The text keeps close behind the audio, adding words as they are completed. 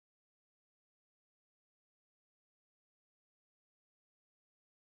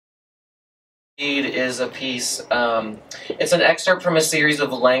Is a piece, it's an excerpt from a series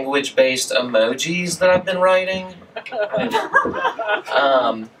of language-based emojis that I've been writing.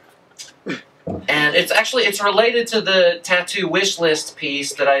 And it's related to the tattoo wish list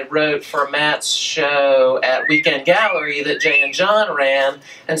piece that I wrote for Matt's show at Weekend Gallery that Jay and John ran.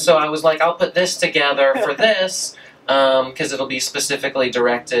 And so I was like, I'll put this together for this, because it'll be specifically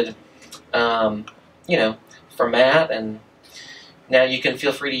directed, you know, for Matt. And now you can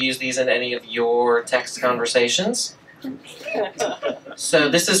feel free to use these in any of your text conversations. So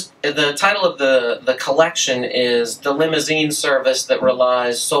this is, the title of the collection is The Limousine Service That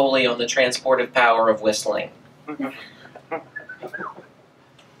Relies Solely on the Transportive Power of Whistling.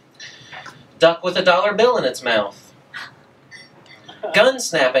 Duck with a dollar bill in its mouth. Gun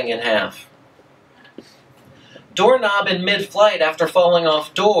snapping in half. Doorknob in mid-flight after falling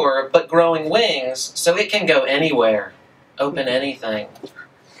off door, but growing wings so it can go anywhere. Open anything.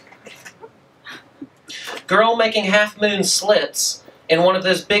 Girl making half-moon slits in one of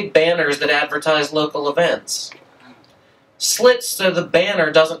those big banners that advertise local events. Slits so the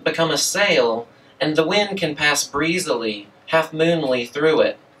banner doesn't become a sail and the wind can pass breezily, half-moonly through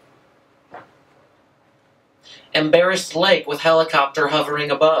it. Embarrassed lake with helicopter hovering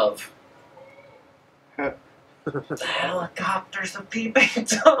above. The helicopter's a peeping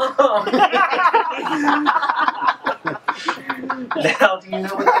Tom! Now, do you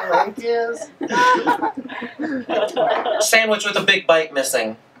know what the lake is? Sandwich with a big bite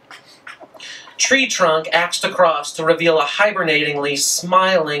missing. Tree trunk axed across to reveal a hibernatingly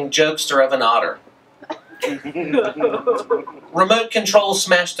smiling jokester of an otter. Remote control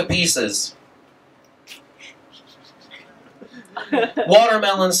smashed to pieces.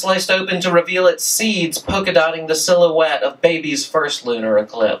 Watermelon sliced open to reveal its seeds polka dotting the silhouette of baby's first lunar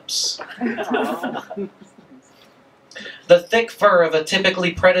eclipse. The thick fur of a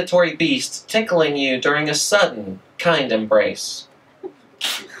typically predatory beast tickling you during a sudden, kind embrace.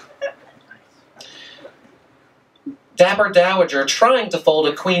 Dapper dowager trying to fold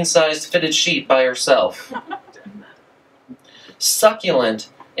a queen-sized fitted sheet by herself. Succulent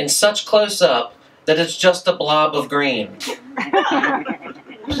in such close-up that it's just a blob of green.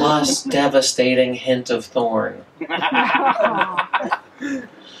 Plus devastating hint of thorn.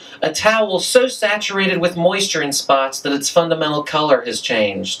 A towel so saturated with moisture in spots that its fundamental color has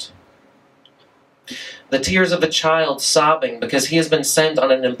changed. The tears of a child sobbing because he has been sent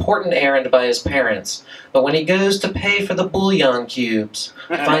on an important errand by his parents, but when he goes to pay for the bouillon cubes,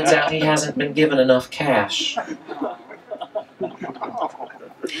 finds out he hasn't been given enough cash.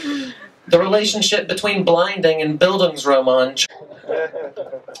 The relationship between blinding and Bildungsroman.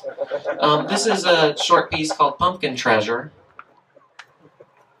 This is a short piece called Pumpkin Treasure.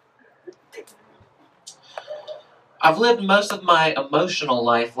 I've lived most of my emotional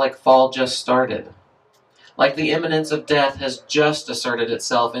life like fall just started. Like the imminence of death has just asserted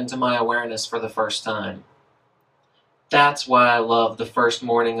itself into my awareness for the first time. That's why I love the first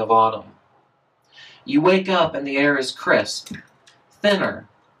morning of autumn. You wake up and the air is crisp, thinner,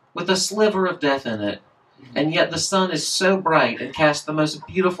 with a sliver of death in it, and yet the sun is so bright and casts the most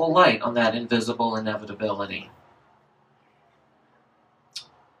beautiful light on that invisible inevitability.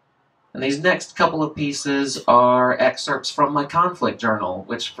 And these next couple of pieces are excerpts from my conflict journal,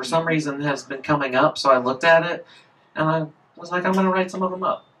 which for some reason has been coming up, so I looked at it, and I was like, I'm going to write some of them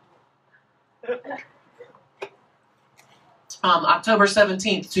up. October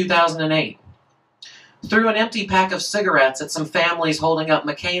 17th, 2008. Threw an empty pack of cigarettes at some families holding up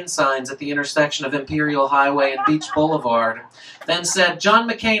McCain signs at the intersection of Imperial Highway and Beach Boulevard. Then said, John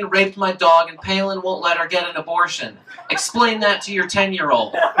McCain raped my dog and Palin won't let her get an abortion. Explain that to your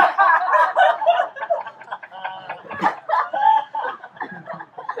 10-year-old.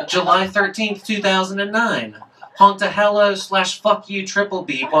 July 13th, 2009. Honked a hello/fuck you triple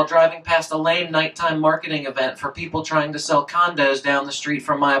beep while driving past a lame nighttime marketing event for people trying to sell condos down the street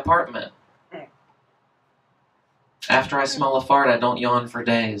from my apartment. After I smell a fart, I don't yawn for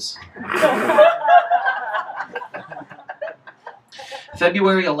days.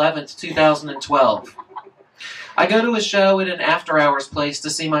 February 11th, 2012. I go to a show at an after-hours place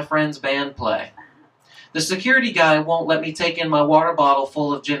to see my friend's band play. The security guy won't let me take in my water bottle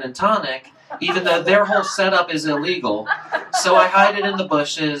full of gin and tonic, even though their whole setup is illegal, so I hide it in the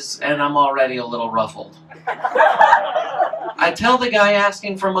bushes, and I'm already a little ruffled. I tell the guy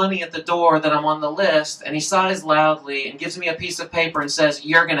asking for money at the door that I'm on the list, and he sighs loudly and gives me a piece of paper and says,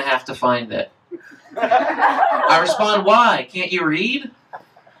 "You're going to have to find it." I respond, "Why? Can't you read?"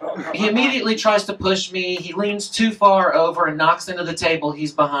 He immediately tries to push me. He leans too far over and knocks into the table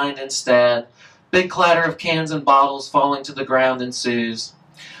he's behind instead. Big clatter of cans and bottles falling to the ground ensues.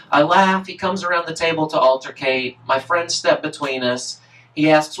 I laugh. He comes around the table to altercate. My friends step between us. He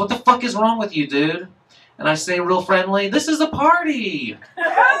asks, "What the fuck is wrong with you, dude?" And I say real friendly, "This is a party."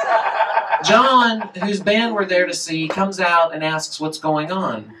 John, whose band we're there to see, comes out and asks what's going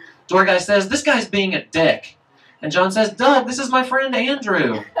on. Door guy says, "This guy's being a dick." And John says, "Doug, this is my friend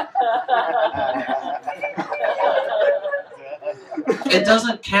Andrew." It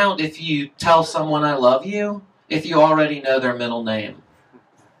doesn't count if you tell someone I love you if you already know their middle name.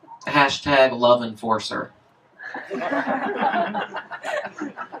 Hashtag love enforcer.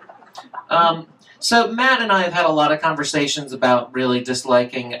 So Matt and I have had a lot of conversations about really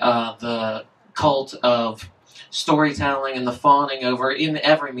disliking the cult of storytelling and the fawning over in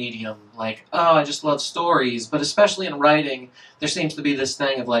every medium. Like, oh, I just love stories. But especially in writing, there seems to be this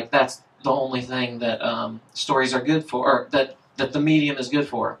thing of like, that's the only thing that stories are good for, or that the medium is good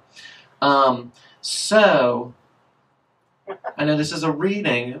for. So, I know this is a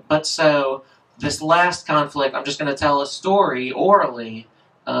reading, but so this last conflict, I'm just going to tell a story orally,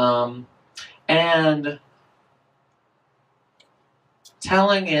 and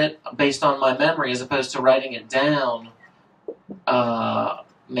telling it based on my memory as opposed to writing it down,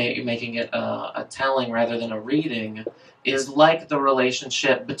 making it a telling rather than a reading, is like the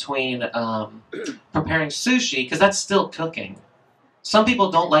relationship between preparing sushi, because that's still cooking. Some people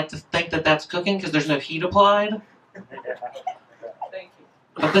don't like to think that that's cooking because there's no heat applied. Thank you.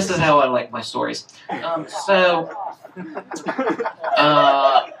 But this is how I like my stories.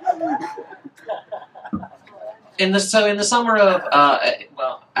 In the summer of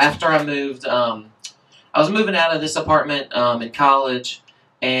well, after I moved, I was moving out of this apartment in college,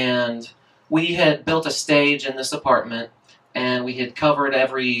 and we had built a stage in this apartment, and we had covered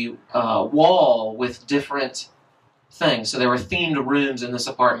every wall with different things. So there were themed rooms in this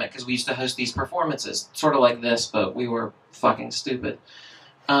apartment because we used to host these performances, sort of like this, but we were fucking stupid.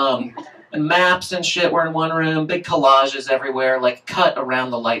 And maps and shit were in one room, big collages everywhere, like cut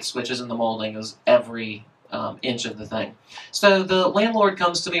around the light switches and the molding. It was every inch of the thing. So the landlord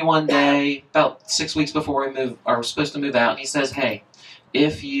comes to me one day, about 6 weeks before we are supposed to move out, and he says, "Hey,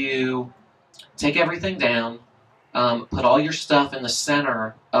 if you take everything down, put all your stuff in the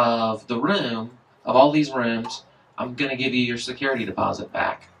center of the room, of all these rooms, I'm going to give you your security deposit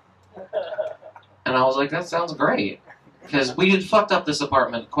back." And I was like, that sounds great. Because we had fucked up this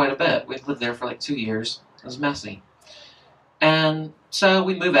apartment quite a bit. We'd lived there for like 2 years. It was messy. And so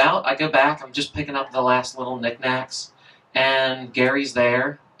we move out. I go back. I'm just picking up the last little knickknacks. And Gary's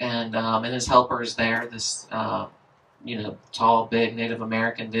there. And his helper is there. This, tall, big Native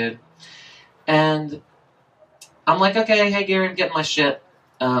American dude. And I'm like, okay, hey Gary, I'm getting my shit.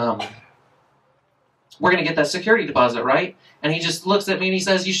 We're going to get that security deposit, right? And he just looks at me and he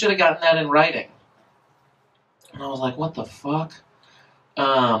says, "You should have gotten that in writing." And I was like, what the fuck?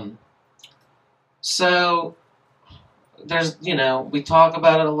 So there's, we talk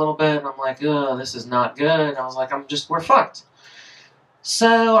about it a little bit, and I'm like, oh, this is not good. And I was like, we're fucked.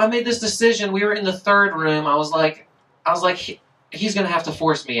 So I made this decision. We were in the third room. I was like, he's going to have to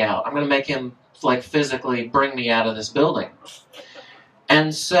force me out. I'm going to make him, like, physically bring me out of this building.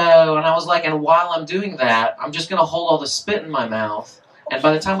 And I was like, and while I'm doing that, I'm just going to hold all the spit in my mouth. And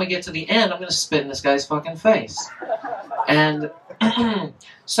by the time we get to the end, I'm going to spit in this guy's fucking face. And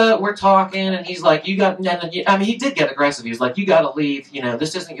so we're talking, and he's like, he did get aggressive. He was like, "You got to leave.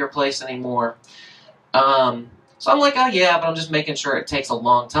 This isn't your place anymore." So I'm like, oh yeah, but I'm just making sure it takes a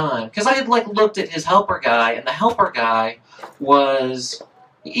long time. Because I had, like, looked at his helper guy, and the helper guy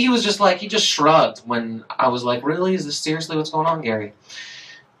he just shrugged when I was like, really? Is this seriously what's going on, Gary?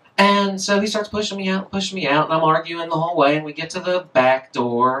 And so he starts pushing me out, and I'm arguing the whole way, and we get to the back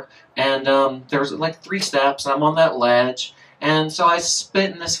door, and there's like 3 steps, and I'm on that ledge, and so I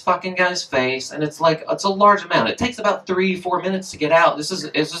spit in this fucking guy's face, and it's a large amount. It takes about 3-4 minutes to get out. This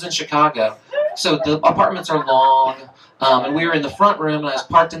is in Chicago, so the apartments are long, and we were in the front room, and I was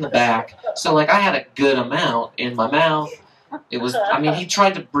parked in the back, so like I had a good amount in my mouth. It was, he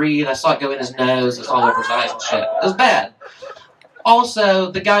tried to breathe. I saw it go in his nose. It's all over his eyes and shit. It was bad.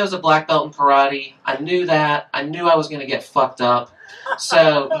 Also, the guy was a black belt in karate. I knew that. I knew I was going to get fucked up.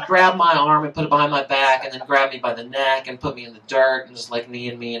 So he grabbed my arm and put it behind my back, and then grabbed me by the neck and put me in the dirt and just like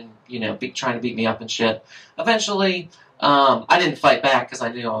kneeing me and, trying to beat me up and shit. Eventually, I didn't fight back because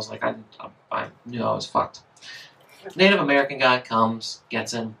I knew I was I knew I was fucked. Native American guy comes,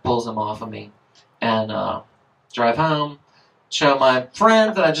 gets him, pulls him off of me, and drive home. Show my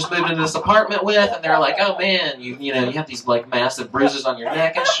friend that I just moved into this apartment with, and they're like, "Oh man, you have these like massive bruises on your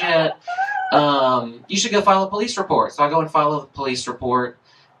neck and shit. You should go file a police report." So I go and file a police report,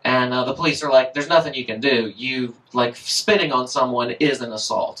 And the police are like, there's nothing you can do. You, like, spitting on someone is an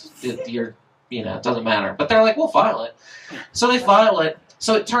assault. It doesn't matter. But they're like, we'll file it. So they file it.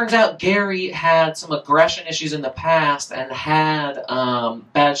 So it turns out Gary had some aggression issues in the past and had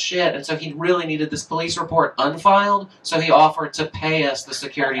bad shit. And so he really needed this police report unfiled. So he offered to pay us the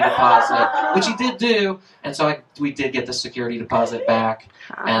security deposit, which he did do. And so we did get the security deposit back.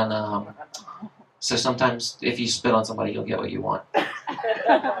 And so sometimes if you spit on somebody, you'll get what you want.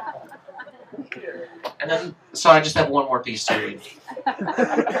 And then, so I just have one more piece to read.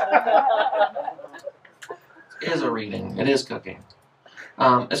 It is a reading. It is cooking.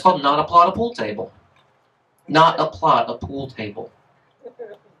 It's called Not a Plot, a Pool Table. Not a plot, a pool table.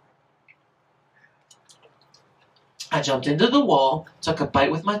 I jumped into the wall, took a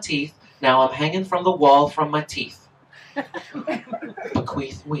bite with my teeth. Now I'm hanging from the wall from my teeth.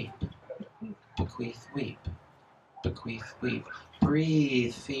 Bequeath, weep. Bequeath, weep. Bequeath, weep.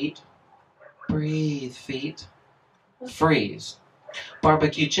 Breathe, feet. Breathe, feet. Freeze.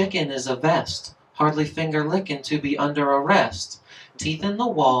 Barbecue chicken is a vest. Hardly finger licking to be under arrest. Teeth in the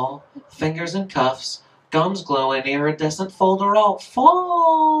wall, fingers in cuffs, gums glowing, iridescent folderol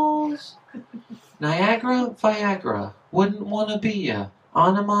falls. Niagara, Viagra, wouldn't wanna be ya,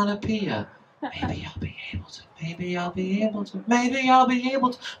 onomatopoeia. Maybe I'll be able to, maybe I'll be able to, maybe I'll be able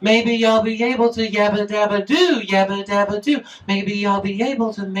to, maybe I'll be able to, yabba dabba do, yabba dabba do. Maybe I'll be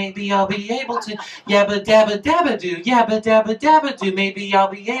able to, maybe I'll be able to, yabba dabba dabba do, yabba dabba dabba do. Maybe I'll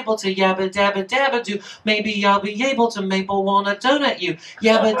be able to, yabba dabba dabba do. Maybe I'll be able to, maple walnut donut you,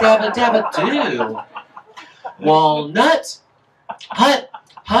 yabba dabba dabba do. Walnut, hut,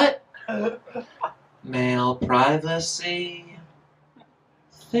 hut. Male privacy.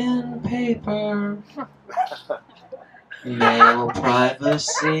 Thin paper, male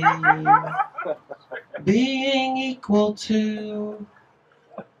privacy, being equal to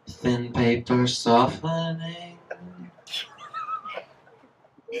thin paper softening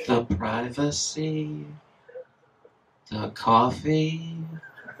the privacy, the coffee,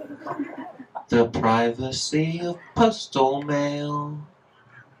 the privacy of postal mail,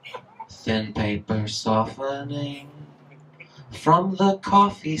 thin paper softening. From the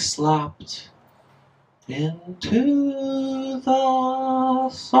coffee slopped into the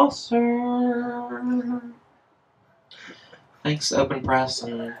saucer. Thanks, Open Press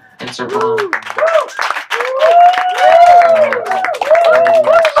and Insert Blanc.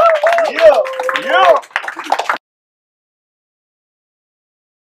 Yeah, yeah.